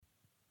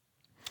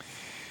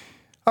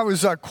I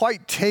was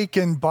quite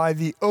taken by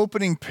the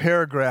opening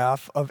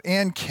paragraph of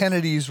Ann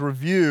Kennedy's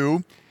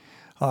review,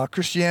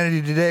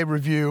 Christianity Today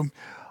review,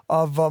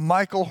 of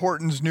Michael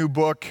Horton's new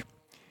book,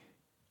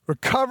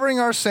 Recovering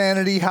Our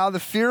Sanity, How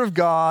the Fear of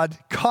God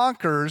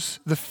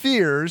Conquers the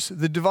Fears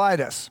That Divide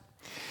Us.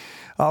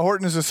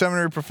 Horton is a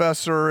seminary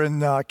professor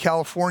in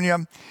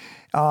California.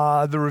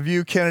 The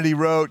review Kennedy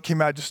wrote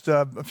came out just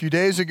a few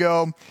days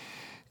ago,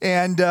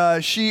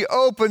 and she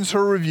opens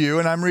her review,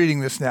 and I'm reading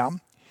this now.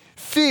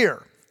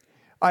 Fear,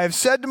 I have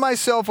said to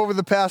myself over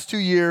the past 2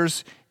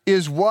 years,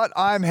 is what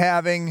I'm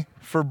having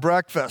for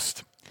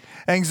breakfast.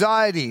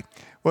 Anxiety,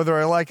 whether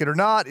I like it or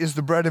not, is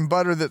the bread and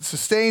butter that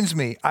sustains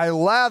me. I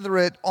lather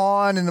it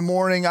on in the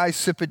morning, I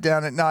sip it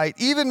down at night.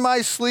 Even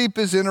my sleep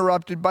is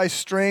interrupted by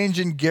strange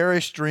and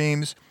garish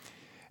dreams,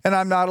 and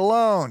I'm not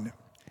alone.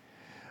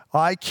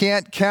 I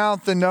can't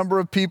count the number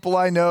of people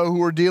I know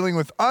who are dealing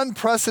with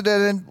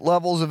unprecedented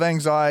levels of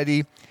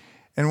anxiety.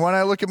 And when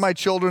I look at my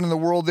children and the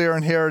world they're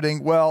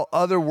inheriting, well,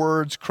 other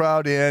words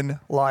crowd in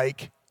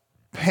like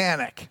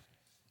panic.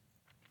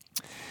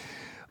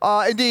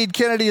 Indeed,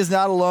 Kennedy is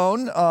not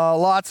alone.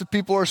 Lots of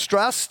people are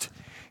stressed.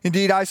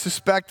 Indeed, I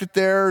suspect that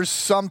there's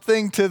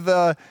something to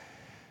the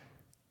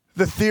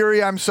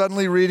theory I'm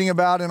suddenly reading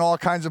about in all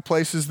kinds of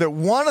places, that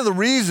one of the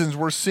reasons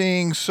we're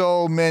seeing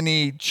so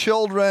many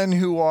children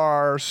who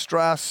are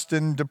stressed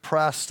and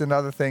depressed and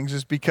other things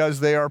is because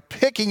they are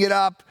picking it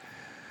up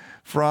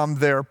from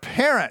their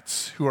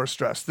parents who are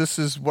stressed. This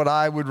is what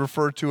I would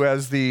refer to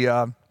as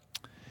the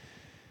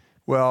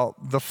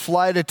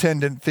flight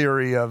attendant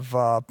theory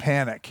of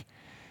panic.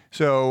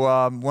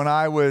 So when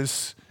I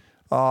was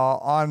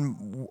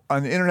on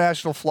an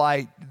international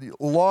flight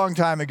a long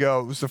time ago,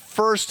 it was the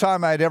first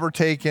time I'd ever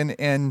taken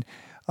an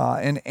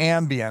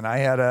Ambien. I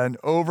had an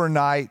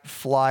overnight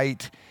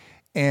flight,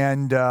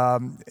 and it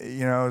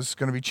was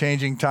going to be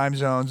changing time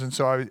zones, and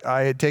so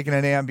I had taken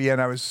an Ambien.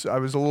 I was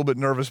a little bit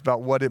nervous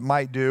about what it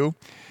might do,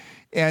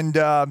 and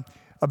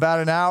about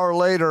an hour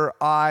later,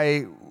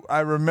 I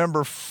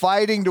remember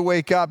fighting to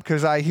wake up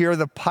because I hear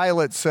the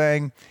pilot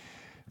saying,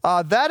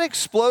 that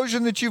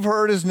explosion that you've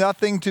heard is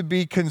nothing to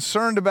be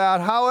concerned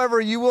about.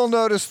 However, you will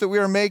notice that we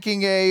are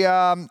making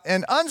an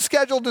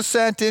unscheduled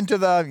descent into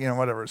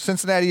the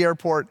Cincinnati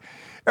airport.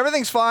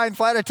 Everything's fine.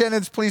 Flight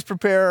attendants, please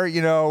prepare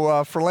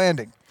for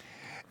landing.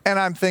 And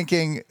I'm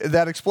thinking,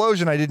 that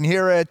explosion, I didn't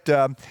hear it.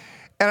 And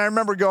I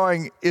remember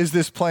going, is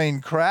this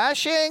plane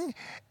crashing?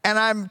 And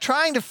I'm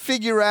trying to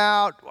figure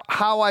out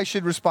how I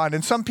should respond.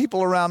 And some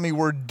people around me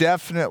were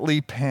definitely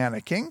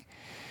panicking.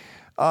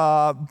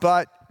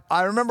 But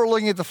I remember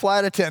looking at the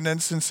flight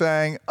attendants and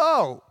saying,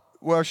 oh,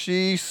 well,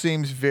 she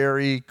seems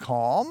very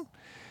calm.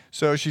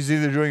 So she's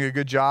either doing a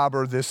good job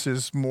or this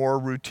is more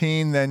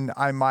routine than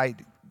I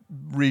might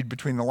read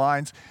between the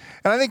lines.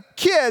 And I think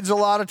kids a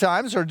lot of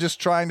times are just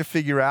trying to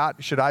figure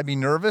out, should I be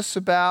nervous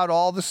about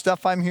all the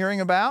stuff I'm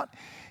hearing about?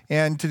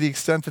 And to the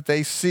extent that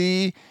they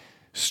see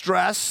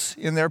stress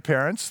in their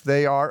parents,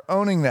 they are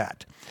owning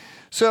that.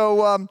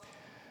 So,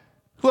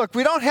 look,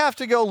 we don't have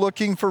to go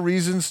looking for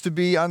reasons to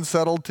be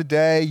unsettled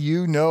today.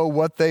 You know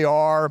what they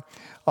are.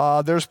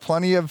 There's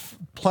plenty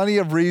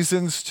of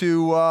reasons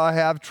to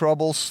have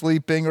trouble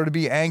sleeping or to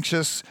be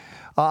anxious.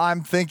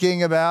 I'm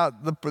thinking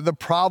about the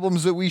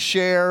problems that we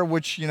share,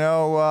 which,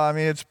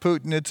 it's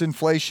Putin, it's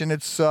inflation,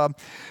 it's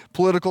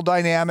political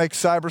dynamics,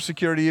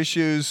 cybersecurity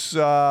issues,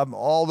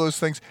 all those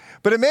things.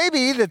 But it may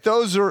be that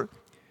those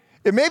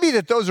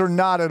are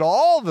not at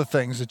all the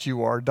things that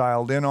you are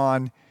dialed in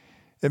on.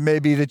 It may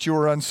be that you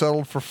are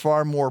unsettled for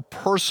far more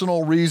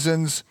personal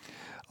reasons.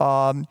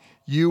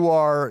 You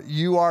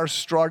are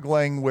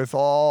struggling with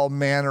all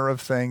manner of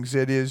things.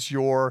 It is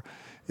your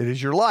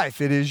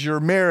life. It is your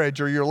marriage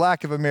or your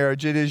lack of a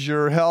marriage. It is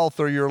your health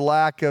or your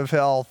lack of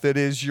health. It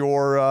is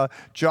your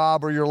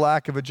job or your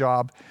lack of a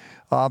job.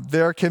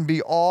 There can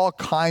be all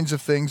kinds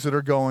of things that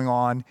are going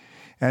on.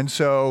 And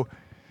so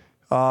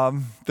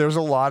there's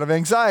a lot of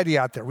anxiety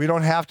out there. We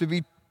don't have to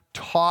be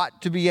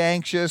taught to be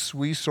anxious.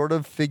 We sort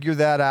of figure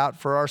that out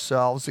for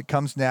ourselves. It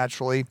comes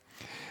naturally.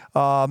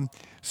 Some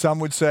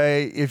would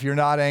say, if you're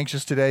not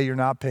anxious today, you're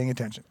not paying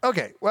attention.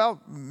 Okay,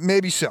 well,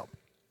 maybe so.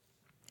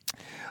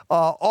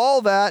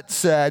 All that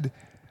said,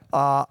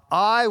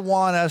 I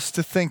want us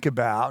to think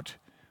about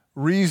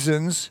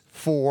reasons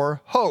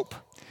for hope.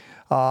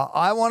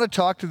 I want to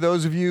talk to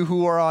those of you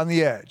who are on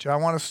the edge. I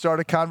want to start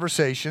a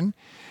conversation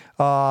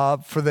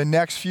for the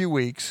next few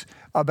weeks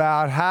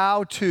about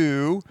how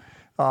to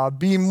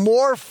be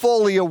more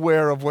fully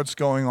aware of what's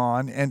going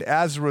on, and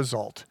as a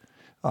result,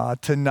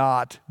 to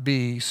not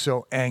be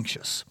so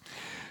anxious.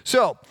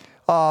 So,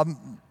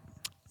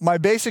 my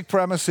basic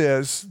premise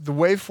is the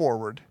way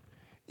forward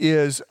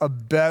is a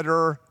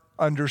better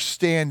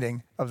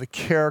understanding of the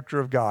character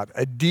of God,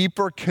 a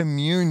deeper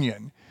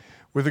communion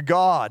with a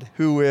God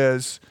who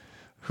is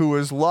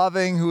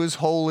loving, who is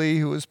holy,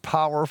 who is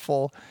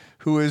powerful,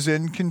 who is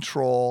in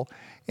control,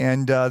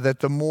 and that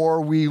the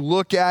more we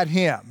look at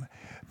him,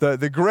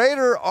 the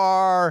greater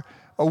our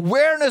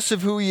awareness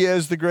of who he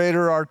is, the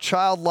greater our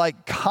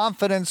childlike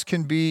confidence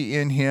can be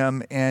in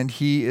him, and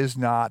he is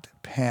not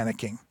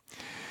panicking.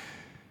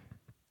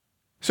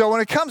 So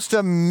when it comes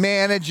to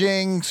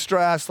managing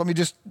stress, let me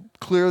just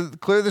clear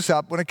this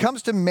up. When it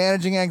comes to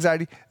managing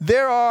anxiety,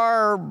 there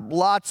are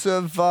lots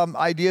of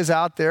ideas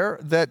out there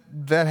that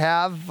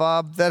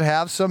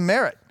have some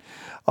merit.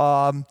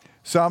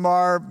 Some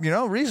are,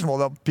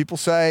 reasonable. People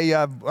say,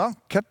 well,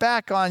 cut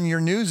back on your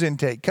news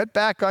intake, cut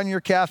back on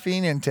your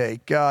caffeine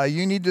intake.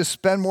 You need to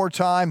spend more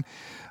time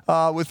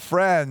with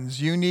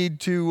friends. You need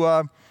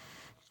to,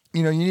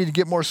 you need to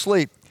get more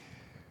sleep.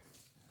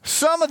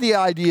 Some of the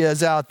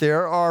ideas out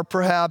there are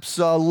perhaps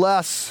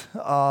less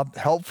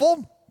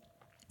helpful.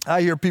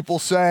 I hear people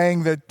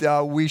saying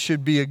that we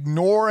should be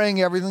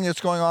ignoring everything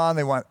that's going on.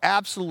 They want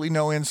absolutely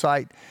no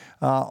insight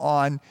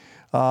on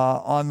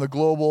the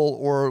global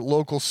or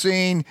local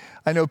scene.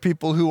 I know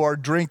people who are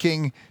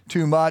drinking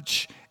too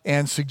much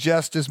and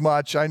suggest as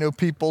much. I know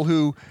people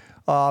who,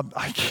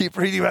 I keep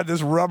reading about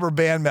this rubber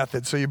band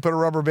method. So you put a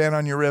rubber band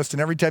on your wrist,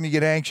 and every time you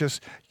get anxious,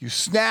 you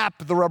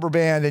snap the rubber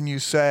band and you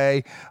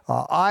say,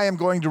 I am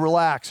going to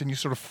relax, and you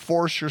sort of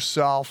force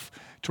yourself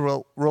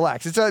to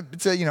relax. It's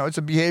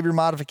a behavior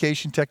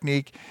modification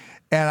technique,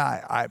 and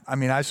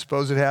I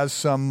suppose it has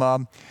some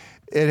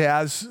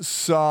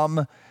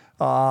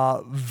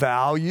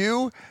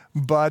value,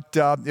 but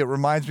it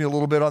reminds me a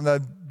little bit on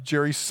the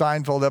Jerry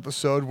Seinfeld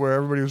episode where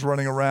everybody was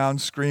running around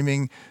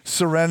screaming,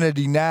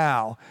 "Serenity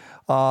now."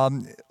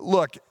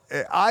 Look,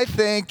 I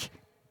think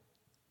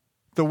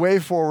the way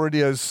forward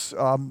is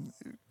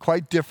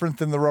quite different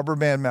than the rubber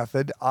band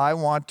method. I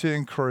want to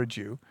encourage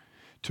you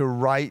to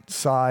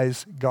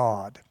right-size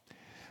God.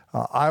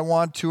 I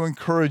want to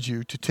encourage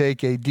you to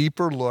take a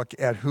deeper look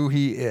at who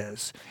he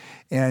is.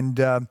 And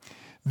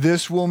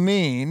this will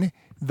mean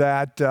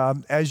that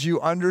as you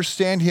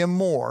understand him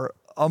more,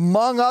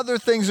 among other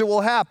things that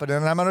will happen,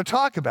 and I'm going to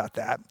talk about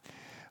that,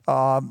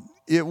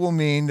 it will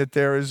mean that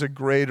there is a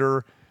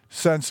greater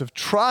sense of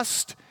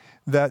trust,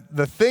 that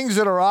the things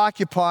that are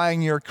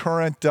occupying your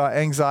current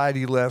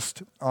anxiety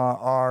list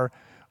are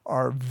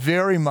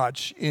very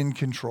much in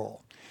control.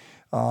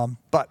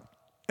 But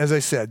as I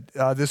said,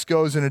 this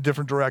goes in a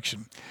different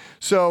direction.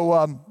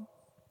 So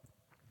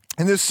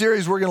in this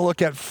series, we're going to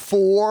look at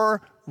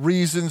 4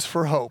 reasons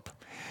for hope.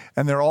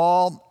 And they're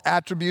all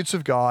attributes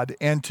of God.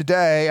 And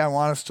today, I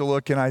want us to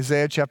look in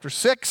Isaiah chapter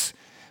 6,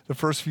 the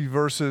first few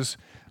verses,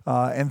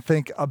 and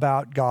think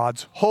about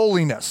God's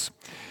holiness.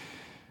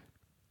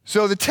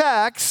 So the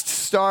text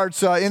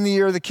starts, in the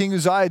year the king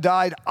Uzziah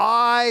died,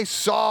 I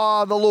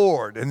saw the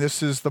Lord. And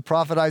this is the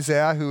prophet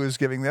Isaiah who is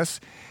giving this.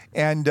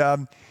 And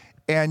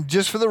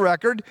just for the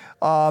record,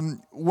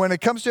 when it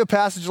comes to a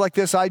passage like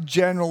this, I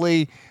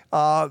generally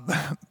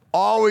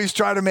always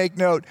try to make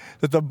note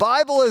that the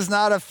Bible is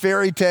not a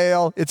fairy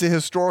tale. It's a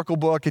historical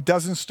book. It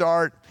doesn't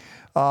start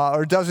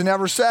or it doesn't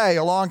ever say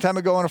a long time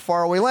ago in a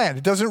faraway land.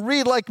 It doesn't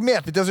read like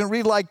myth. It doesn't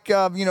read like,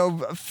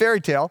 a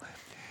fairy tale.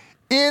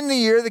 In the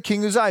year the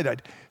king Uzziah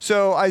died.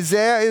 So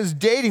Isaiah is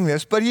dating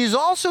this, but he's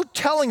also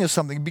telling us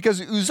something because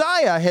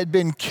Uzziah had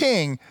been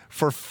king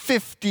for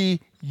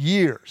 50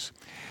 years.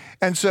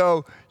 And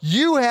so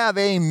you have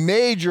a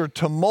major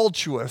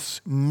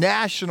tumultuous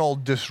national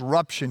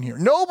disruption here.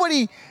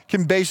 Nobody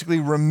can basically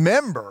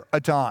remember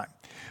a time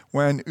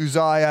when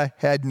Uzziah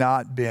had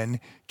not been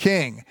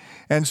king.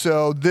 And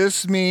so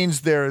this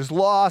means there is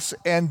loss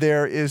and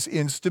there is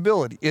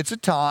instability. It's a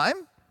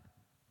time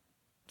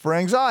for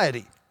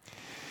anxiety.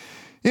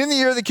 In the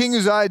year the king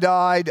Uzziah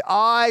died,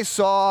 I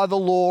saw the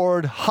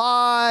Lord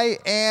high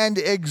and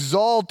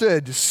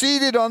exalted,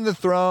 seated on the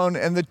throne,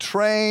 and the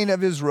train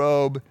of his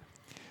robe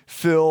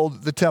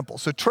filled the temple.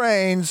 So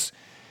trains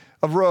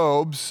of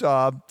robes,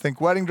 think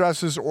wedding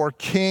dresses or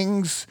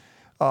king's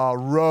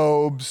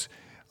robes.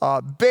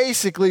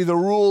 Basically, the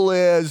rule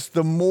is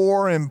the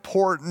more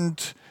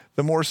important,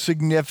 the more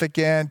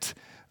significant,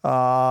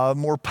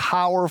 more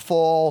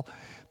powerful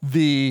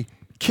the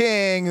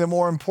king, the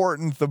more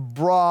important the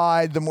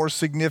bride, the more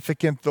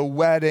significant the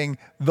wedding,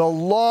 the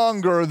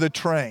longer the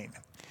train.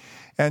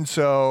 And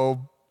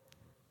so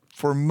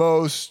for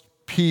most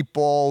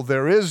people,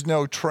 there is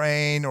no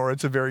train or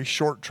it's a very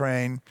short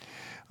train.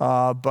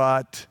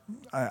 But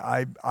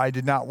I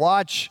did not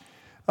watch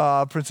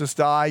Princess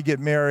Di get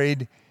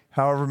married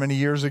however many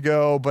years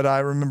ago, but I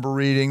remember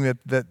reading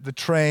that the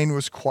train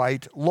was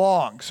quite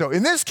long. So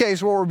in this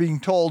case, what we're being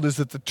told is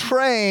that the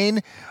train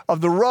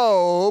of the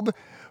robe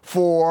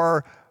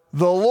for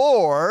the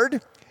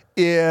Lord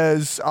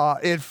is,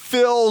 it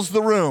fills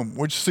the room,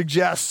 which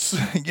suggests,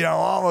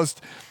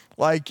 almost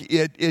like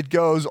it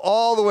goes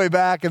all the way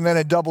back and then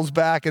it doubles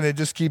back and it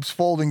just keeps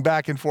folding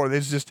back and forth.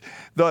 It's just,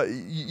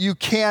 you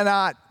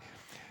cannot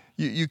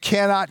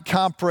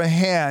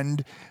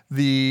comprehend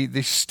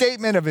the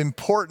statement of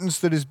importance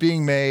that is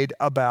being made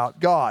about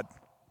God.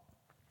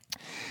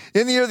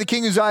 In the year the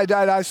king Uzziah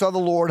died, I saw the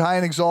Lord high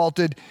and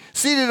exalted,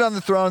 seated on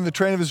the throne, the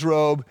train of his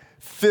robe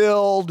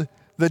filled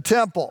the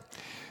temple.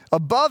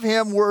 Above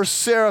him were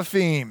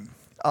seraphim.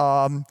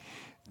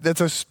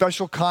 That's a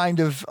special kind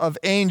of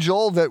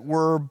angel that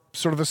were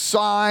sort of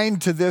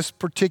assigned to this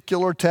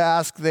particular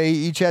task. They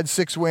each had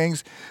 6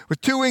 wings. With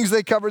 2 wings,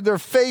 they covered their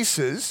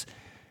faces.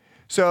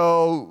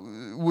 So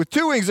with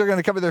 2 wings, they're going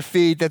to cover their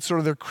feet. That's sort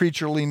of their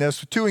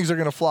creatureliness. With 2 wings, they're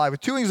going to fly.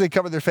 With 2 wings, they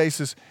cover their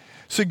faces,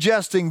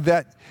 suggesting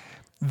that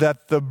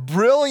the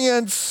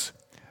brilliance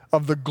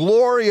of the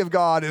glory of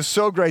God is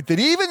so great that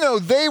even though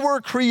they were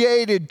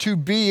created to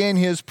be in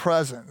his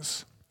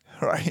presence,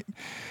 right,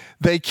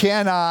 they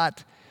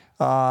cannot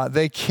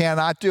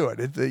do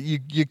it.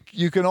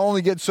 You can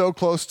only get so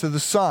close to the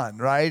sun,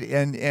 right?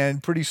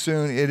 And pretty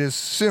soon it is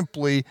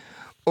simply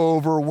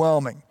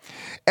overwhelming.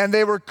 And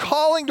they were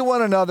calling to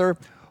one another,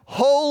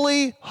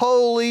 "Holy,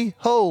 holy,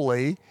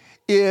 holy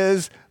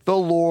is the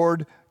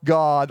Lord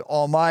God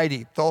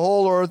Almighty. The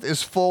whole earth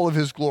is full of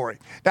his glory."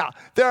 Now,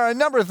 there are a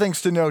number of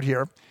things to note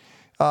here.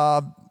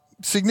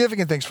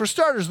 Significant things. For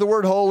starters, the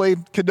word holy,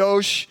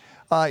 kadosh,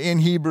 in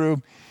Hebrew,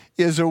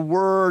 is a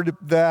word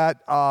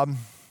that,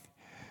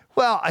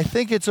 I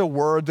think it's a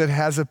word that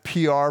has a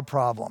PR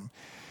problem.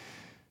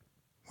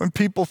 When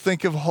people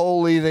think of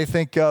holy, they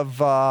think of,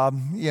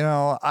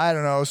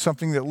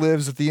 something that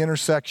lives at the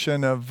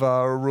intersection of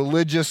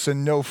religious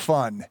and no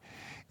fun.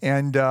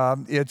 And I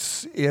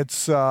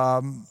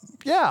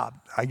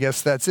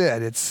guess that's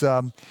it. It's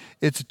a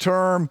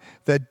term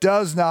that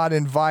does not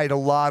invite a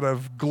lot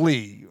of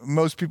glee.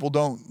 Most people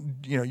don't,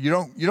 you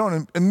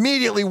don't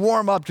immediately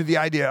warm up to the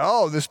idea,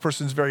 oh, this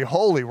person's very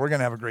holy. We're going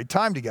to have a great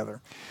time together.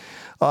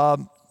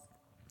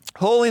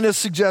 Holiness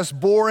suggests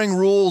boring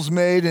rules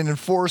made and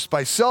enforced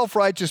by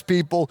self-righteous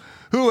people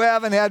who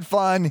haven't had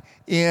fun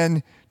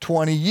in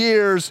 20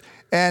 years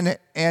and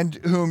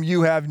whom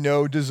you have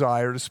no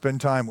desire to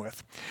spend time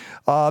with.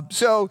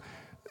 So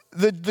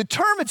the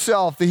term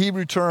itself, the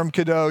Hebrew term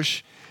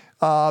kadosh,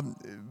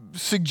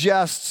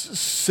 suggests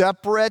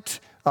separate,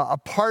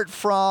 apart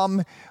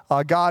from.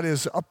 God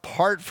is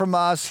apart from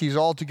us. He's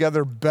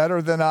altogether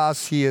better than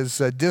us. He is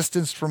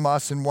distanced from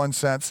us in one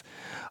sense.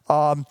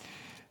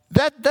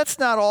 That's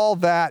not all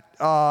that.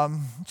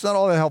 It's not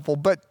all that helpful.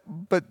 But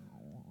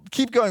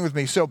keep going with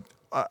me. So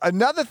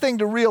another thing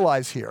to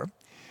realize here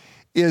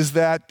is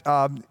that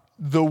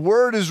the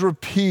word is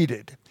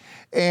repeated,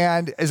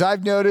 and as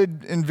I've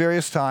noted in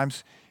various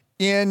times,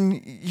 in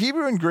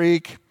Hebrew and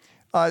Greek,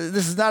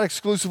 this is not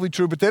exclusively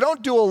true, but they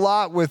don't do a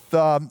lot with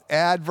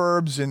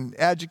adverbs and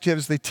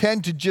adjectives. They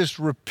tend to just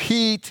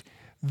repeat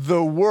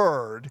the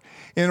word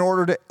in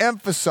order to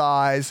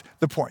emphasize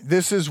the point.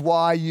 This is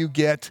why you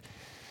get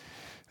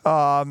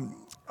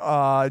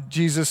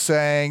Jesus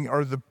saying,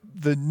 or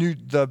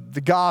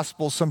the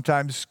gospel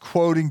sometimes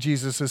quoting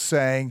Jesus as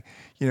saying,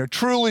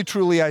 truly,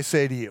 truly, I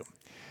say to you.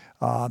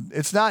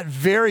 It's not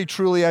very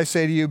truly, I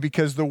say to you,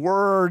 because the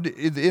word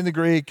in the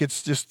Greek,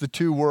 it's just the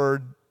 2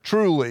 word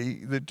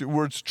truly, the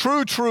words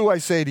true, true, I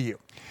say to you.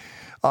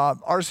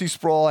 R.C.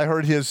 Sproul, I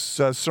heard his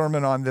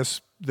sermon on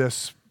this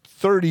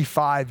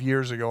 35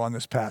 years ago on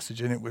this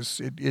passage, and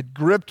it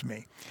gripped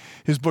me.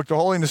 His book, The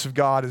Holiness of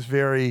God, is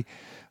very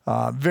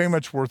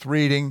much worth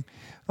reading,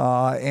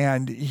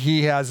 and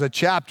he has a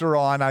chapter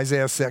on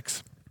Isaiah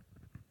 6.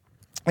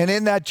 And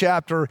in that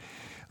chapter,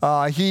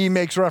 he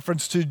makes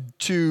reference to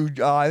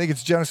I think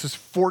it's Genesis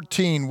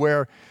 14,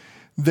 where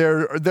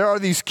there are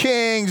these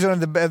kings, and on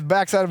the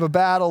backside of a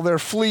battle, they're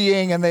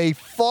fleeing, and they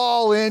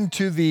fall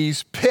into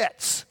these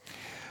pits.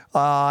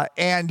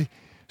 And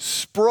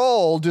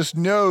Sproul just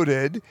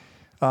noted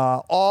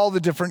all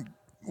the different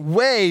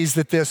ways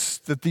that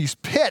these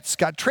pits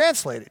got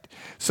translated.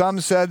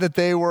 Some said that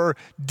they were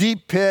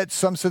deep pits.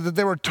 Some said that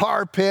they were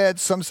tar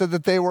pits. Some said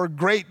that they were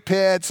great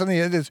pits.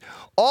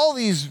 All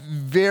these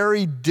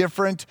very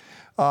different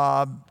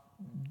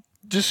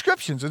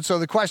descriptions. And so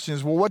the question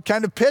is, well, what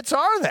kind of pits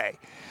are they?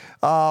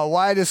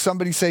 Why does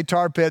somebody say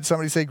tar pit,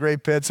 somebody say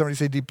great pit, somebody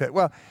say deep pit?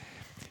 Well,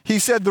 he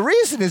said the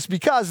reason is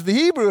because the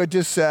Hebrew, it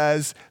just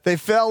says they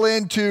fell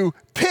into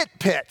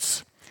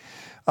pits.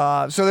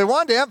 So they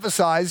wanted to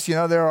emphasize,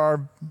 there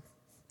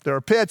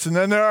are pits, and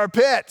then there are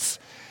pits.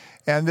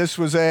 And this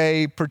was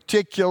a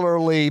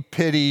particularly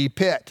pity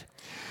pit.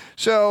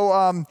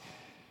 So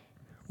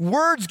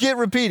words get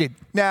repeated.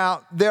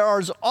 Now,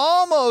 there's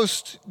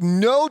almost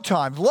no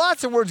time.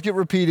 Lots of words get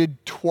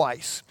repeated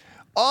twice.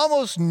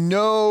 Almost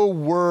no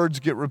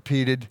words get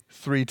repeated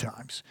 3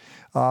 times.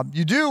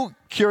 You do,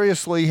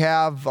 curiously,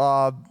 have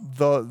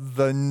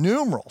the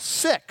numeral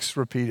 6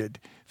 repeated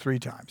 3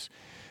 times.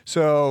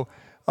 So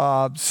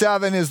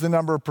 7 is the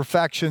number of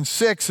perfection.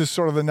 6 is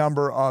sort of the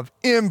number of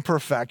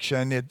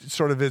imperfection.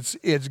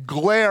 It's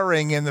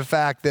glaring in the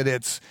fact that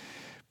it's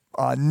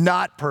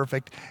not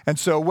perfect. And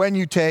so when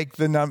you take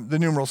the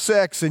numeral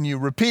 6 and you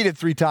repeat it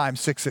 3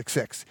 times,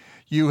 666,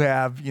 you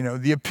have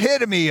the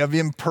epitome of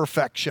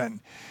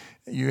imperfection.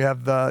 You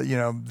have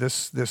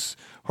this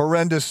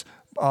horrendous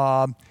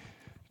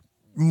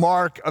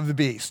mark of the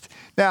beast.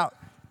 Now,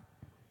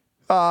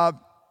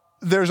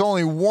 there's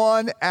only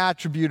one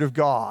attribute of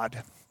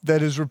God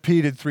that is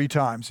repeated 3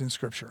 times in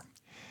Scripture,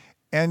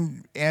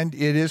 and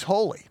it is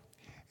holy.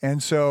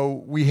 And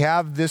so we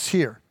have this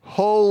here: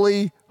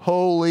 holy,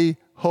 holy,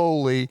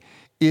 holy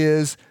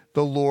is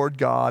the Lord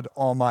God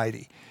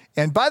Almighty.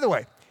 And by the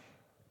way,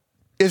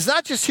 it's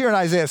not just here in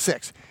Isaiah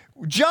 6.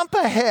 Jump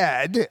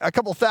ahead a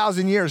couple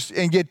thousand years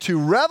and get to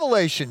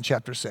Revelation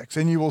chapter 6,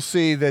 and you will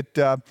see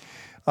that,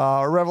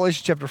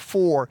 Revelation chapter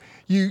 4,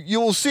 you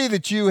will see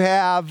that you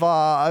have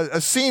a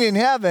scene in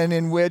heaven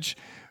in which,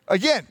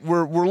 again,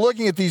 we're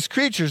looking at these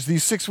creatures,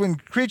 these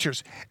six-winged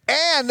creatures,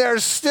 and they're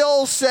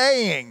still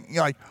saying,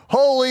 like,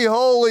 holy,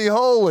 holy,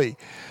 holy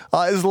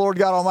is the Lord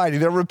God Almighty.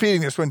 They're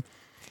repeating this.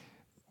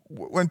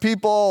 When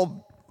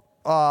people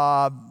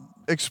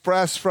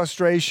express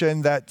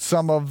frustration that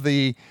some of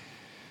the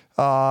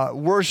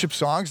worship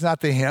songs,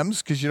 not the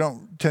hymns, because you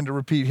don't tend to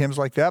repeat hymns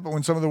like that, but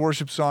when some of the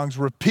worship songs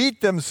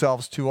repeat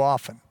themselves too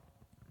often.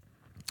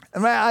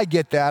 And I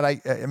get that.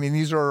 I mean,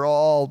 these are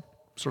all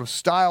sort of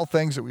style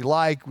things that we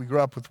like. We grew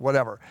up with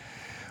whatever.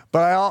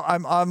 But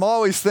I'm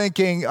always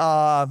thinking,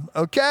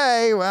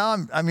 okay,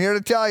 well, I'm here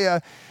to tell you,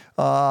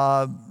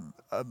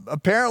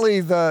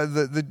 apparently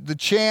the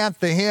chant,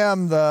 the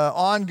hymn, the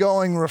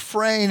ongoing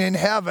refrain in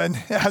heaven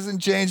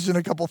hasn't changed in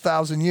a couple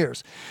thousand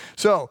years.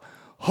 So,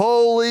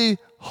 holy,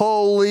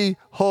 holy,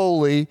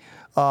 holy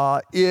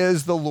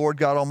is the Lord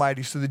God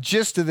Almighty. So the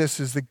gist of this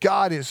is that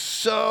God is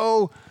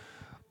so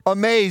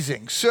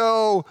amazing,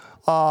 so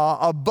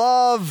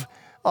above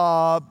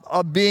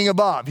being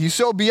above. He's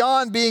so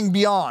beyond being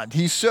beyond.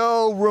 He's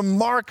so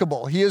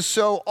remarkable. He is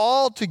so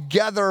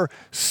altogether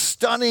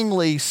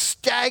stunningly,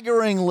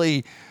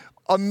 staggeringly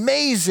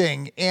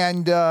amazing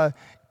and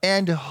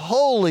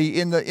holy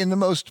in the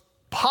most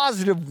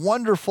positive,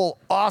 wonderful,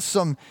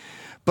 awesome,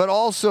 but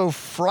also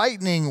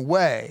frightening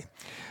way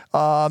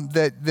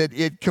that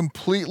it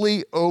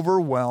completely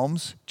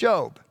overwhelms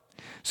Job.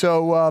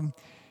 So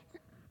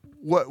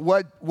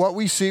what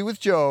we see with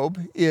Job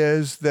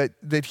is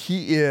that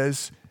he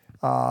is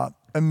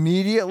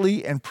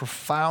immediately and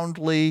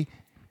profoundly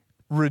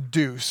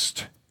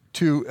reduced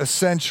to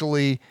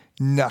essentially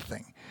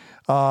nothing.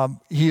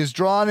 He is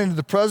drawn into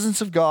the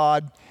presence of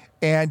God,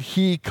 and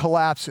he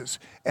collapses.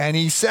 And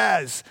he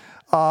says,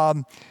 woe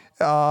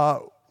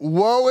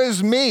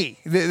is me.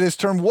 This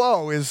term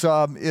woe is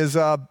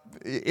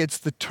it's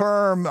the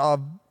term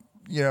of,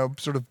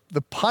 sort of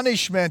the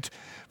punishment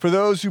for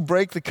those who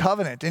break the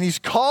covenant. And he's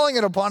calling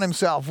it upon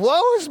himself.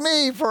 Woe is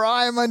me, for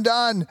I am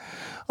undone.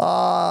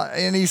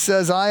 And he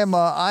says, I am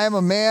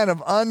a man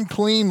of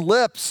unclean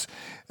lips,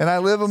 and I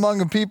live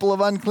among a people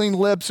of unclean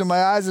lips, and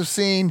my eyes have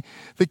seen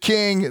the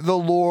King, the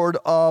Lord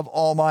of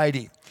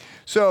Almighty.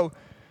 So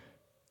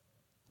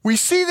we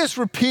see this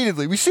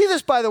repeatedly. We see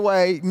this, by the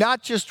way,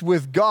 not just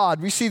with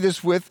God. We see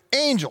this with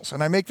angels.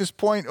 And I make this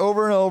point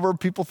over and over.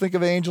 People think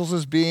of angels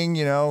as being,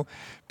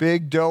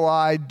 big,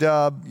 doe-eyed,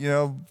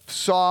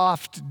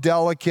 soft,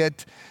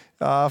 delicate,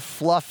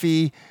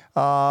 fluffy,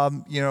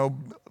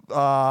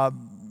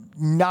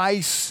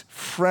 nice,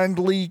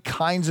 friendly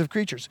kinds of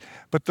creatures.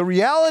 But the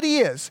reality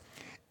is,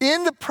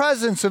 in the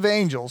presence of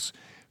angels,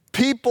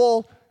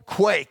 people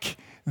quake.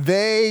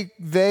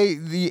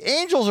 The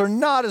angels are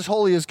not as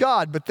holy as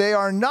God, but they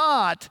are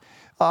not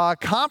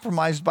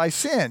compromised by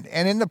sin.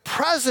 And in the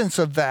presence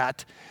of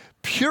that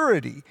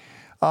purity,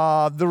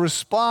 the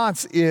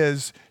response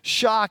is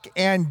shock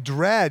and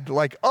dread,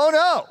 like, oh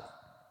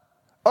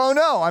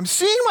no, I'm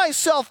seeing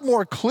myself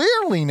more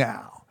clearly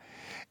now.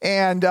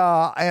 And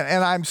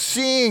I'm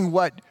seeing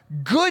what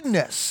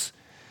goodness,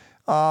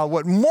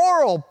 what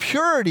moral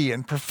purity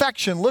and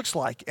perfection looks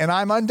like, and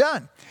I'm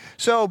undone.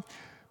 So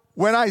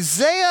when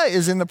Isaiah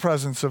is in the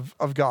presence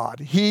of God,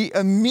 he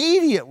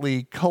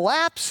immediately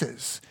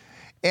collapses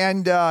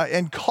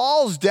and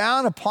calls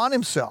down upon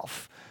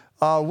himself.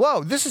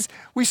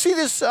 We see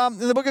this in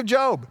the book of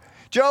Job.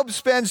 Job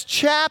spends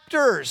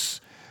chapters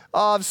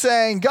of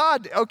saying,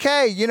 God,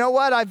 okay, you know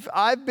what?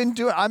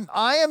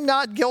 I am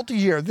not guilty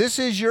here. This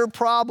is your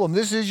problem.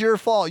 This is your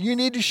fault. You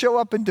need to show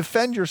up and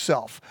defend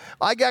yourself.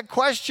 I got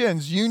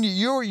questions. You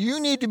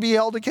need to be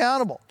held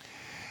accountable.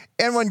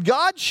 And when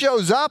God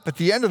shows up at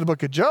the end of the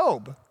book of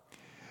Job,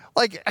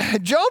 like,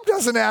 Job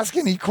doesn't ask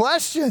any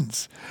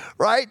questions,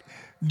 right?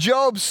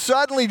 Job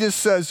suddenly just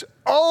says,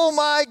 oh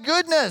my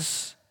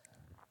goodness.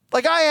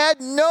 Like, I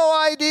had no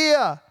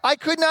idea. I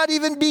could not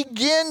even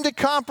begin to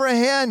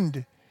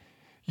comprehend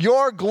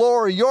your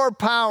glory, your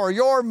power,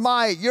 your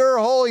might, your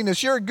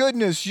holiness, your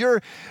goodness,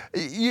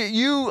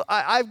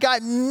 I've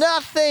got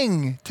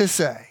nothing to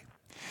say.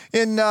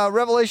 In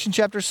Revelation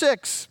chapter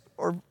 6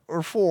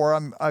 or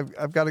 4,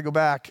 I've got to go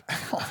back.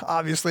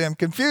 Obviously, I'm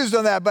confused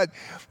on that, but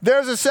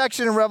there's a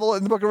section in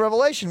the book of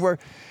Revelation where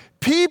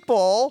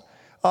people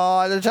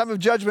at the time of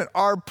judgment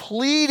are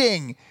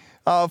pleading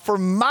for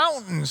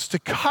mountains to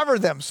cover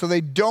them so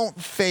they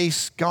don't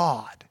face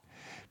God,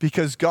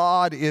 because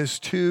God is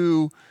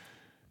too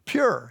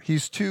pure.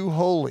 He's too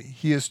holy.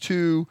 He is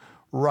too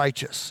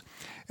righteous.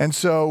 And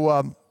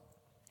so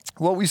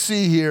what we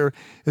see here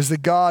is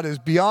that God is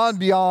beyond.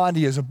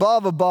 He is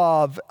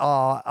above.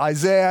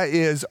 Isaiah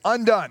is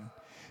undone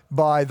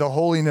by the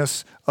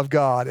holiness of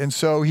God. And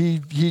so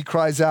he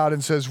cries out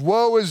and says,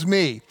 woe is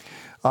me.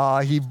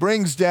 He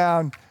brings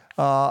down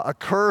a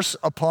curse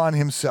upon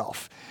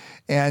himself.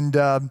 And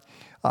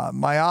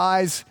My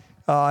eyes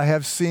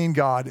have seen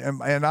God,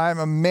 and I'm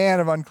a man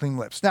of unclean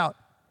lips. Now,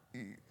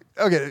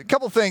 okay, a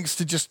couple things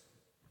to just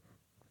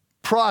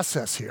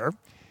process here.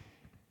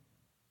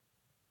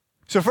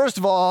 So first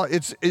of all, I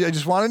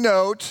just want to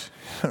note,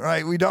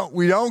 right? We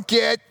don't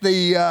get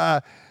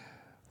the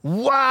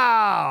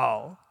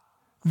wow,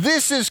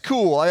 this is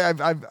cool.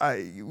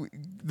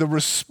 The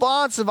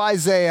response of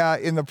Isaiah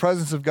in the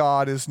presence of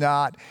God is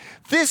not,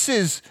 this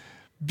is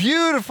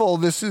beautiful,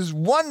 this is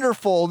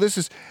wonderful,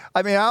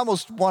 I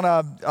almost want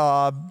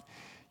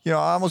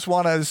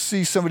to,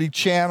 see somebody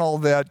channel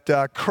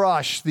that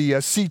Crush,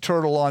 the sea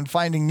turtle on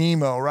Finding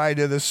Nemo, right?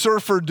 The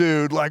surfer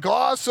dude, like,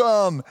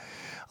 awesome.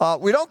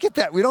 We don't get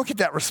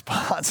that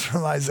response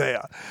from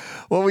Isaiah.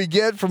 What we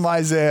get from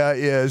Isaiah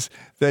is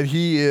that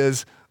he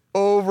is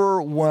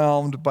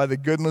overwhelmed by the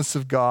goodness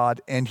of God,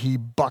 and he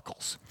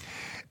buckles.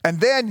 And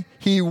then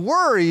he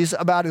worries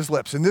about his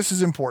lips, and this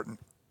is important.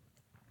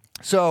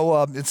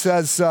 So it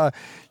says, I'm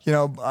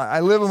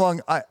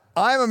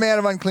a man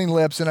of unclean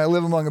lips, and I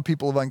live among a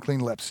people of unclean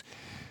lips.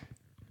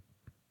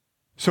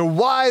 So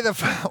why the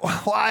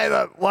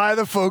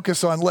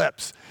focus on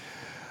lips?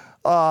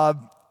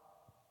 Well,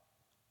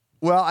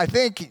 I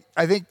think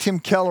Tim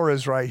Keller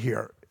is right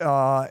here,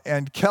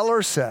 and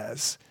Keller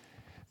says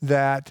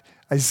that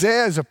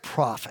Isaiah is a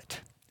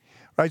prophet,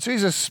 right? So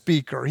he's a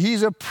speaker,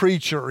 he's a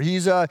preacher,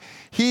 he's a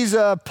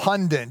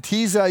pundit,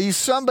 he's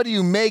somebody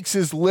who makes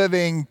his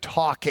living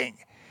talking,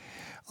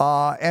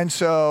 and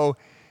so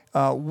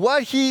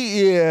what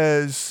he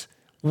is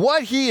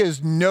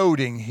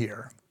noting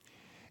here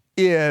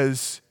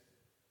is,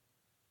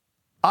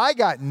 I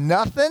got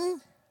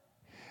nothing.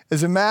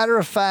 As a matter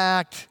of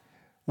fact,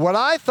 what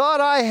I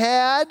thought I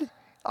had,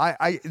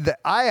 I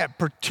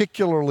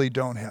particularly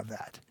don't have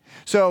that.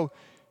 So,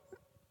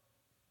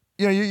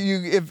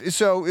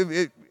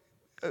 the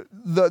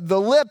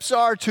lips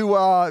are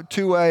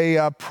to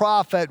a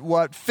prophet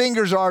what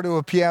fingers are to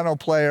a piano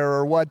player,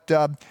 or what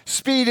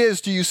speed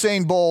is to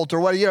Usain Bolt, or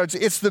what,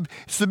 it's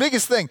the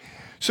biggest thing.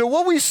 So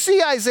what we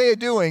see Isaiah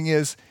doing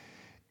is,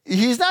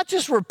 he's not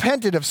just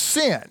repented of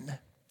sin,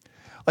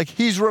 like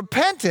he's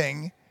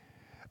repenting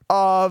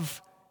of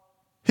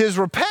his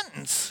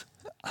repentance,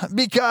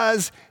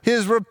 because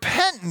his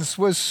repentance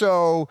was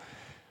so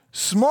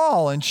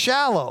small and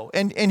shallow,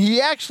 and he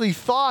actually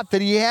thought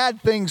that he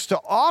had things to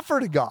offer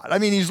to God.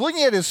 He's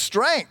looking at his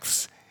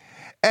strengths,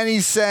 and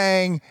he's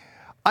saying,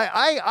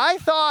 I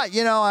thought,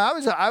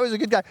 I was a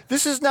good guy.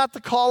 This is not the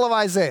call of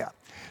Isaiah.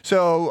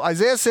 So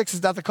Isaiah 6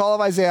 is not the call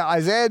of Isaiah.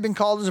 Isaiah had been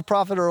called as a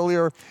prophet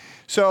earlier.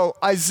 So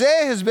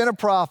Isaiah has been a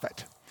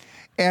prophet.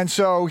 And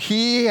so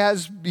he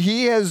has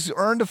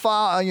earned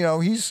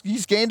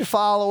he's gained a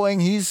following.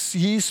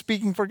 He's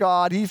speaking for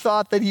God. He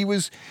thought that he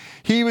was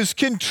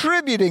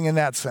contributing in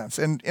that sense.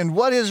 And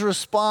what his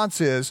response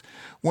is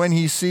when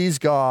he sees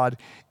God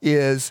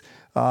is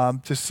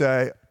to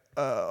say,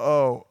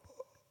 oh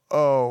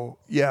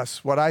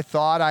yes, what I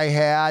thought I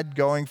had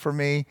going for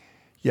me,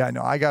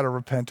 I got to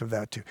repent of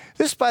that too.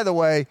 This, by the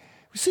way,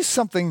 we see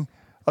something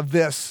of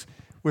this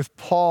with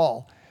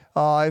Paul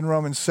in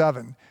Romans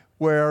 7,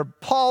 where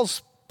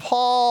Paul's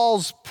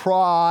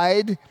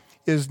pride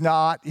is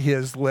not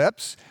his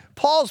lips.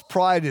 Paul's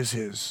pride is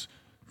his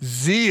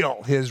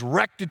zeal, his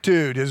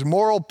rectitude, his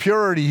moral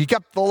purity. He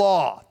kept the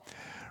law,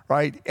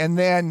 right? And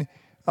then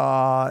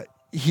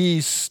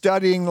he's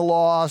studying the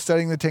law,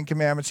 studying the Ten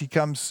Commandments. He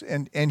comes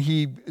and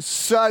he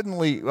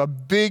suddenly, a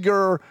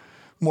bigger,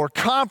 more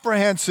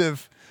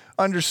comprehensive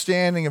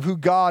understanding of who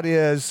God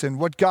is and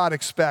what God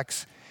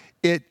expects,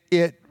 it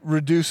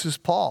reduces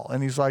Paul.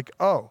 And he's like,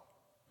 oh,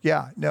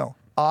 yeah, no,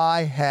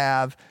 I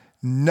have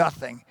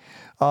nothing.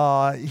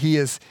 He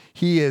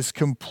is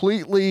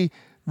completely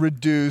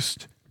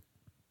reduced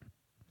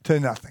to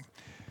nothing.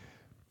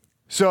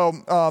 So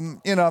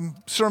in a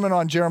sermon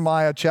on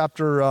Jeremiah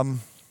chapter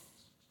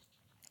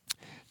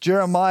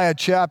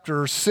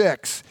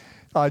 6,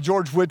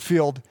 George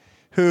Whitefield,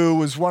 who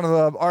was one of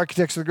the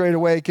architects of the Great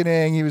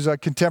Awakening, he was a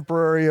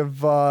contemporary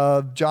of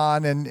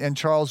John and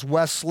Charles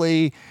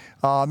Wesley,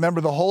 member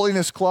of the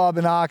Holiness Club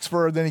in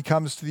Oxford. Then he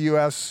comes to the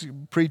U.S.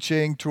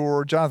 preaching,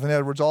 tour, Jonathan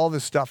Edwards, all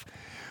this stuff.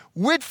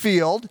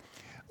 Whitefield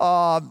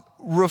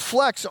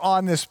reflects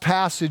on this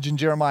passage in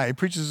Jeremiah. He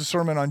preaches a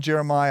sermon on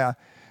Jeremiah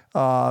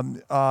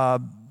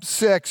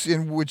 6,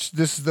 in which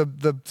this is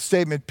the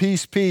statement,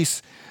 peace,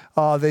 peace,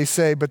 they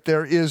say, but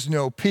there is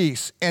no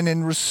peace. And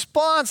in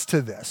response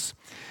to this,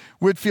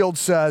 Whitefield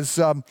says,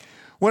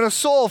 when a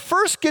soul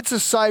first gets a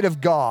sight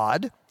of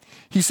God,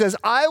 he says,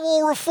 I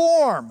will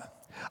reform.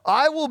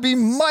 I will be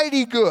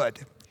mighty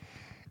good.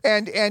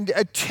 And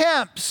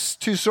attempts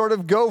to sort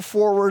of go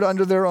forward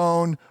under their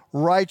own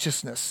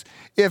righteousness,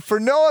 if for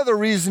no other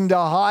reason to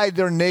hide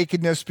their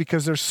nakedness,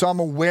 because there's some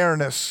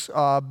awareness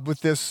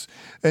with this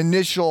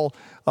initial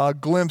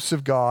glimpse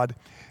of God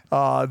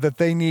that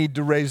they need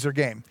to raise their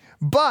game.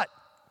 But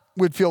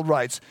Whitfield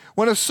writes,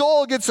 when a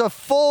soul gets a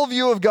full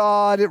view of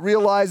God, it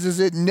realizes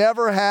it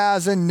never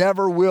has and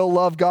never will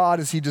love God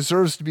as he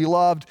deserves to be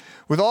loved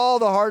with all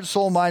the heart,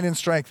 soul, mind, and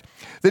strength.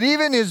 That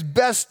even his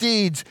best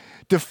deeds,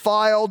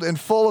 defiled and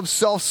full of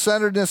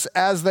self-centeredness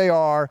as they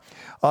are,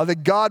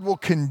 that God will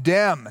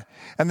condemn,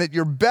 and that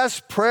your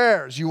best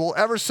prayers you will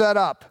ever set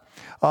up,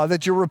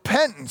 that your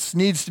repentance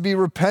needs to be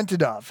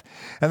repented of,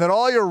 and that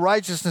all your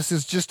righteousness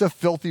is just a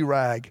filthy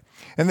rag,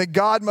 and that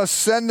God must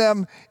send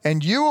them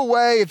and you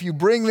away if you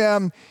bring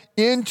them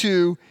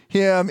into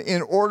him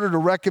in order to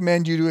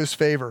recommend you to his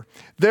favor.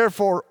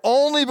 Therefore,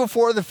 only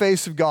before the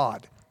face of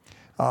God,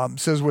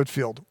 says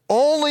Whitfield,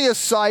 only a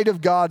sight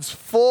of God's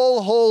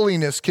full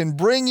holiness can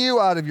bring you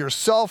out of your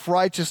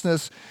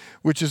self-righteousness,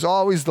 which is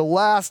always the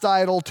last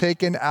idol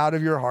taken out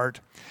of your heart.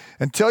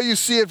 Until you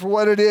see it for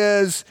what it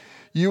is,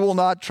 you will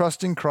not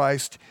trust in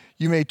Christ.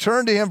 You may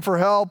turn to him for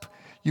help.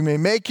 You may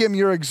make him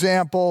your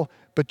example,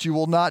 but you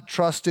will not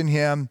trust in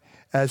him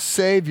as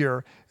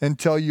Savior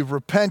until you've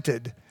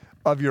repented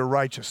of your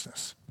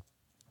righteousness.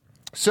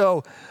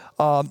 So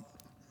let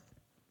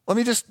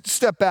me just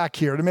step back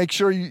here to make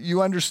sure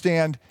you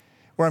understand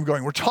where I'm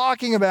going. We're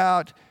talking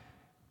about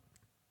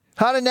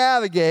how to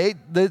navigate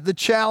the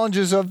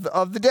challenges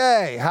of the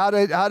day, how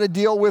to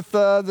deal with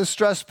the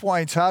stress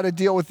points, how to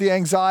deal with the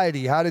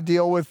anxiety, how to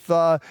deal with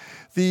the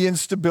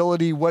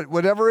instability,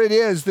 whatever it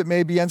is that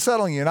may be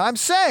unsettling you. And I'm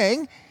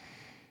saying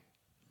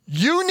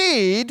you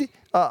need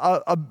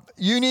a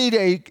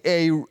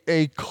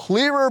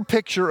clearer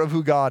picture of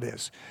who God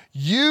is.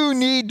 You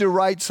need to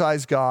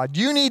right-size God.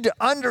 You need to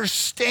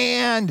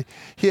understand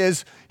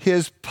his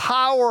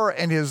power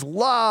and his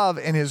love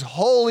and his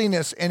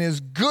holiness and his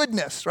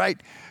goodness,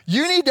 right?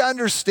 You need to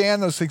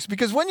understand those things,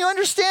 because when you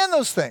understand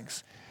those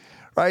things,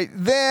 right,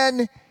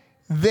 then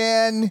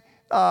the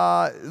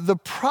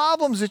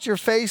problems that you're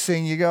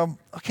facing, you go,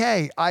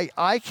 okay,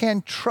 I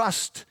can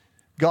trust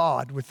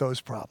God with those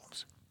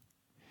problems.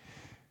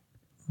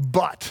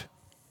 But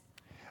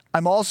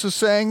I'm also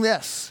saying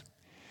this.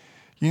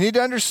 You need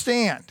to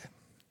understand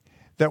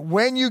that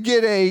when you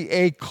get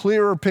a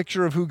clearer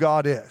picture of who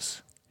God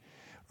is,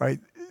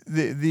 right,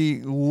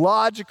 the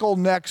logical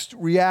next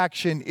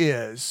reaction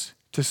is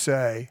to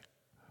say,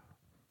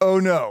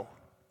 oh no,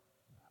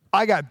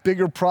 I got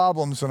bigger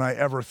problems than I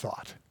ever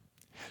thought.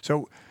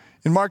 So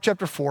in Mark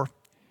chapter 4,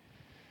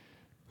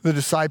 the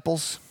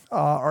disciples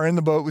are in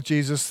the boat with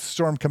Jesus. The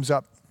storm comes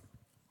up.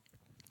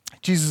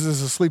 Jesus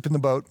is asleep in the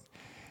boat.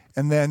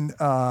 And then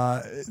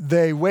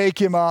they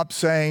wake him up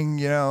saying,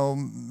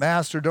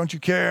 Master, don't you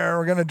care?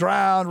 We're going to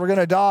drown. We're going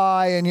to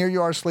die. And here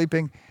you are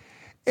sleeping.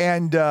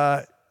 And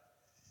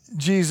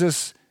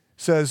Jesus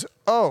says,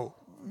 oh,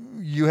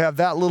 you have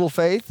that little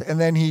faith? And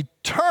then he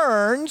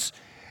turns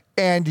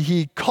and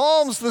he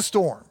calms the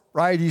storm,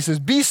 right? He says,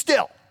 be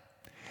still.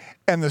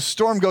 And the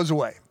storm goes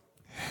away.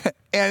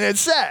 And it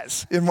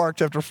says in Mark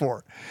chapter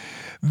 4,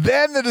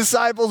 then the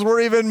disciples were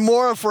even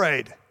more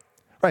afraid.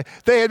 Right.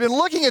 They had been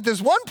looking at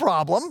this one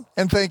problem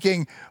and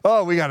thinking,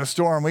 oh, we got a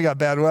storm, we got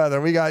bad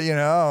weather, we got,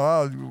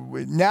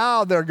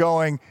 now they're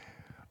going,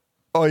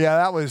 oh yeah,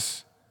 that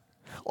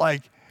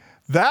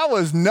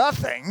was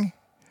nothing.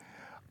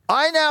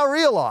 I now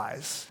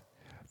realize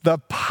the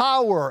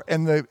power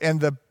and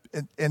the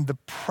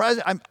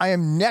presence. I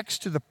am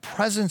next to the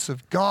presence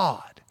of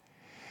God.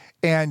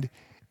 And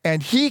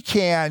he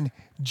can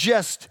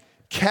just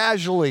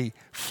casually,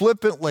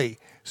 flippantly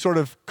sort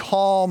of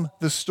calm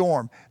the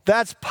storm.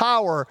 That's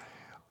power,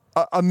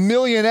 a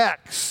million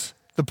X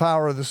the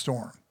power of the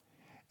storm.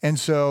 And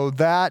so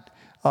that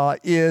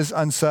is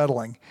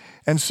unsettling.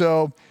 And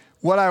so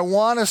what I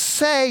want to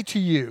say to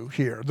you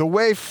here, the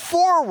way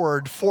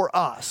forward for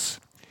us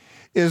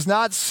is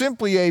not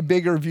simply a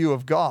bigger view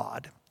of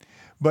God,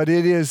 but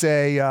it is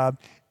a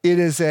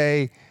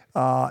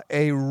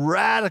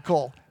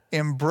radical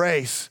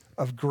embrace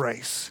of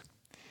grace.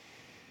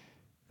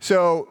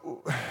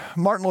 So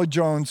Martin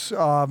Lloyd-Jones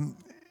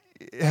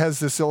has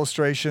this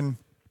illustration,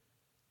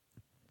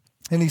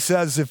 and he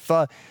says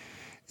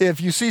if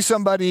you see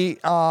somebody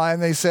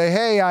and they say,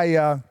 hey,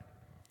 I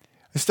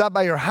stopped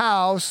by your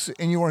house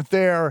and you weren't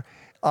there,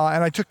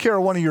 and I took care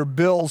of one of your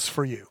bills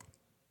for you,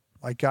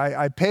 like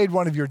I paid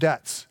one of your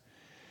debts,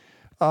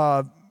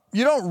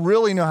 you don't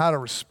really know how to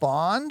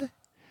respond,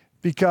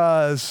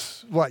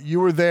 because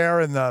you were there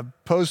and the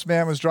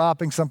postman was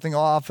dropping something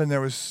off and there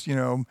was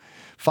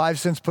 5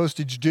 cents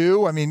postage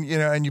due.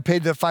 And you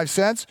paid the 5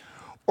 cents,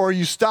 or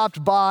you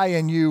stopped by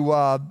and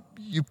you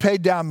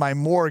paid down my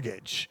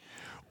mortgage,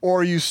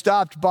 or you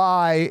stopped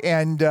by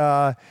and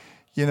there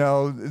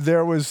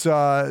was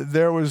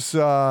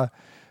the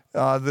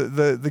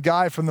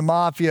guy from the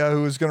mafia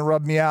who was going to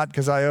rub me out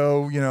because I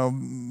owe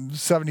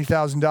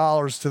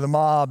 $70,000 to the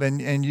mob,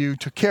 and you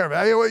took care of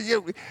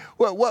it.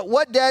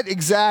 What debt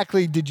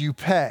exactly did you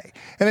pay?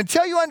 And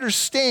until you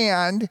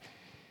understand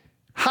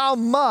how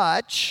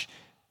much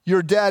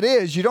your debt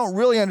is, you don't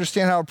really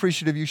understand how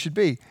appreciative you should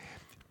be.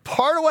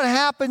 Part of what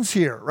happens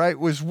here, right,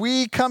 was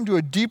we come to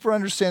a deeper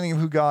understanding of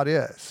who God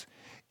is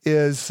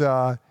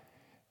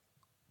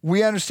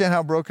we understand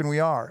how broken we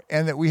are,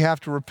 and that we have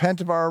to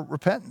repent of our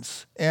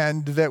repentance,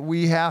 and that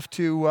we have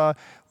to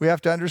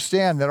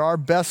understand that our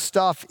best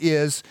stuff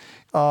is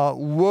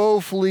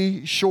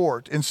woefully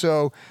short. And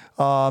so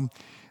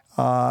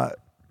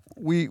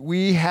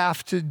we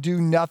have to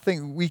do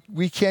nothing.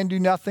 We can do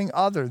nothing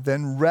other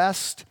than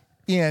rest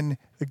in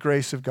the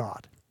grace of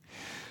God.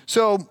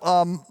 So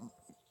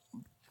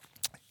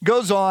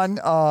goes on,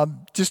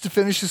 just to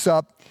finish this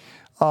up.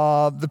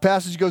 The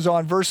passage goes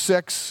on, verse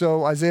 6,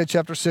 so Isaiah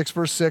chapter 6,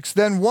 verse 6.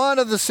 Then one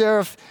of the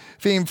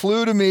seraphim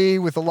flew to me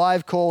with a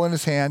live coal in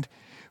his hand,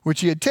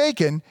 which he had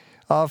taken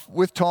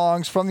with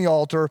tongs from the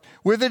altar.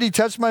 With it he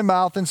touched my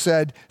mouth and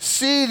said,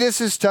 see, this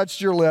has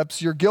touched your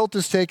lips. Your guilt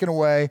is taken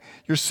away.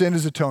 Your sin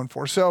is atoned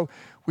for. So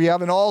we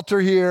have an altar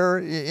here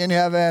in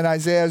heaven.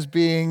 Isaiah is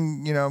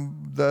being,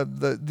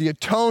 the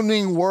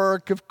atoning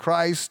work of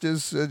Christ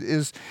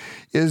is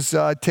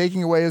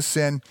taking away his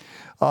sin.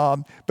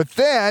 But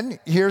then,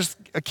 here's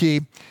a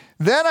key.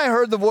 Then I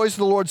heard the voice of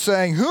the Lord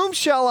saying, whom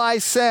shall I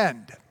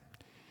send?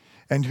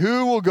 And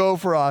who will go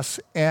for us?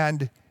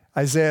 And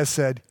Isaiah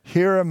said,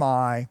 here am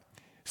I,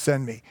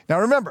 send me.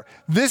 Now remember,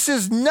 this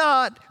is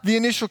not the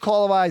initial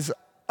call of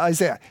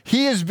Isaiah.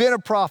 He has been a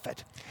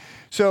prophet.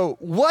 So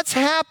what's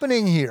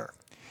happening here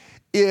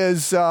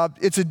is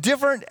it's a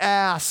different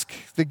ask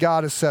that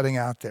God is setting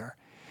out there.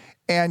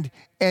 And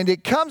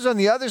it comes on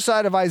the other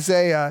side of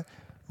Isaiah,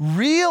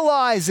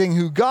 realizing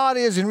who God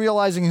is and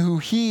realizing who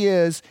he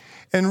is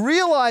and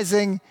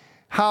realizing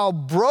how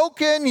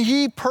broken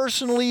he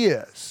personally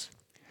is,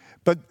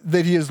 but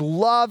that he is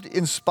loved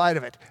in spite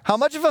of it. How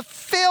much of a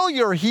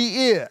failure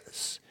he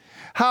is.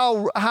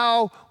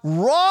 How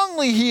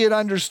wrongly he had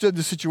understood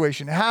the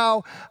situation.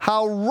 How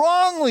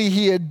wrongly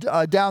he had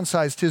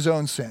downsized his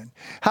own sin.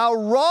 How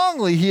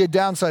wrongly he had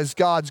downsized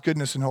God's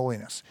goodness and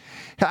holiness.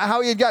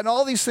 How he had gotten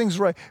all these things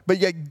right. But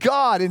yet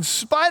God, in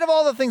spite of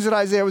all the things that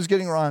Isaiah was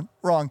getting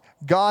wrong,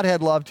 God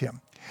had loved him.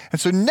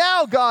 And so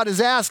now God is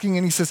asking,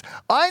 and he says,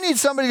 I need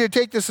somebody to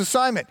take this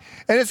assignment.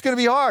 And it's going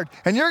to be hard.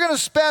 And you're going to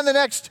spend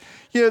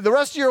the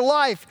rest of your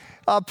life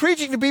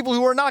preaching to people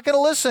who are not going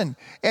to listen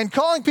and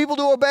calling people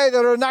to obey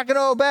that are not going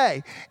to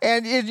obey.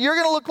 And you're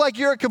going to look like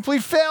you're a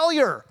complete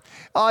failure.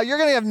 You're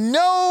going to have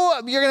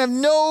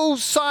no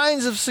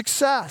signs of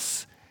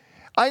success.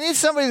 I need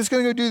somebody that's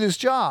going to go do this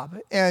job.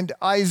 And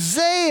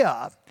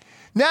Isaiah,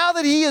 now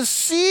that he is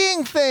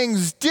seeing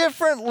things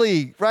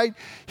differently, right?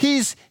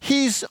 He's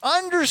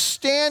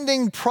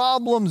understanding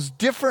problems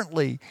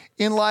differently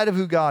in light of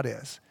who God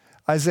is.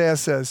 Isaiah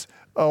says,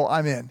 oh,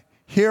 I'm in.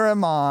 Here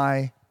am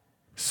I,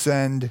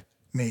 send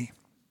me.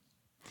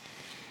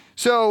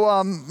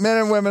 So, men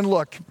and women,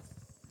 look,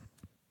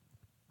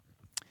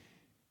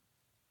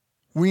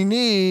 we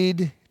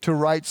need to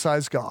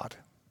right-size God.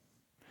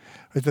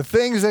 The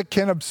things that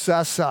can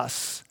obsess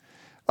us,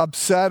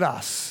 upset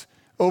us,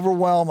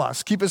 overwhelm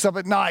us, keep us up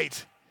at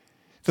night,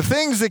 the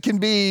things that can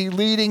be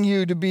leading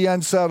you to be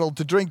unsettled,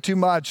 to drink too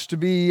much, to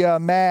be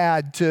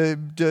mad, to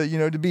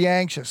be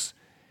anxious.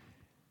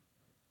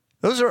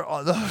 Those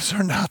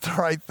are not the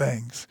right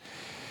things.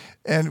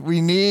 And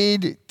we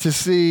need to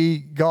see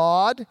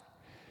God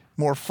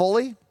more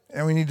fully,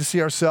 and we need to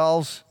see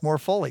ourselves more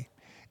fully.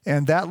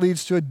 And that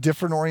leads to a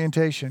different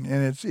orientation.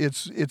 And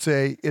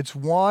it's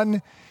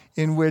one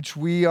in which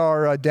we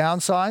are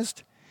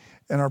downsized,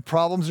 and our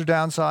problems are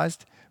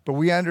downsized, but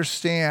we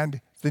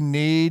understand the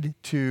need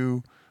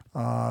to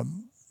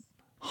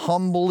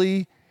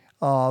humbly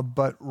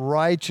but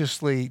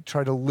righteously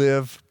try to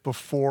live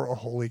before a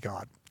holy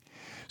God.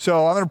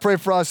 So I'm going to pray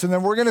for us, and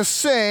then we're going to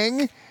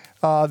sing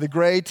the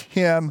great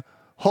hymn,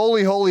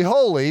 Holy, Holy,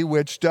 Holy,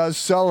 which does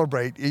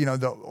celebrate,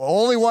 the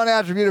only one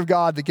attribute of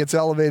God that gets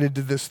elevated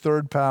to this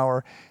third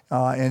power,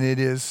 and it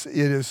is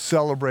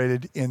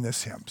celebrated in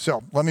this hymn.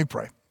 So let me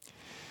pray.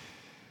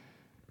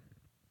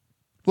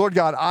 Lord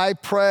God, I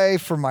pray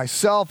for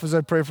myself as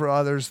I pray for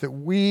others that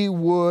we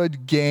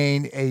would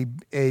gain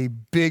a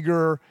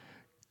bigger,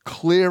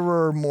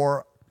 clearer,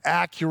 more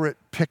accurate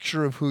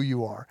picture of who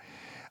you are.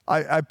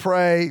 I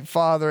pray,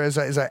 Father, as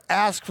I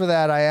ask for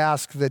that, I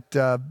ask that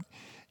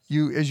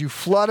as you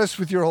flood us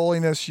with your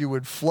holiness, you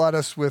would flood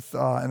us with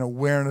an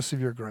awareness of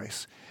your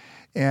grace.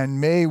 And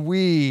may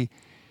we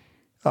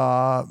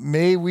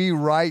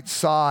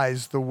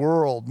right-size the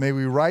world. May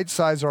we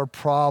right-size our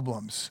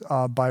problems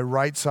by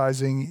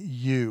right-sizing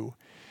you.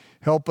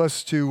 Help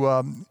us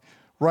to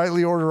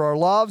rightly order our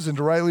loves and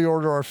to rightly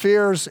order our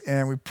fears.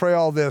 And we pray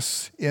all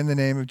this in the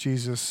name of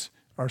Jesus,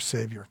 our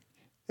Savior.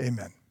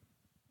 Amen.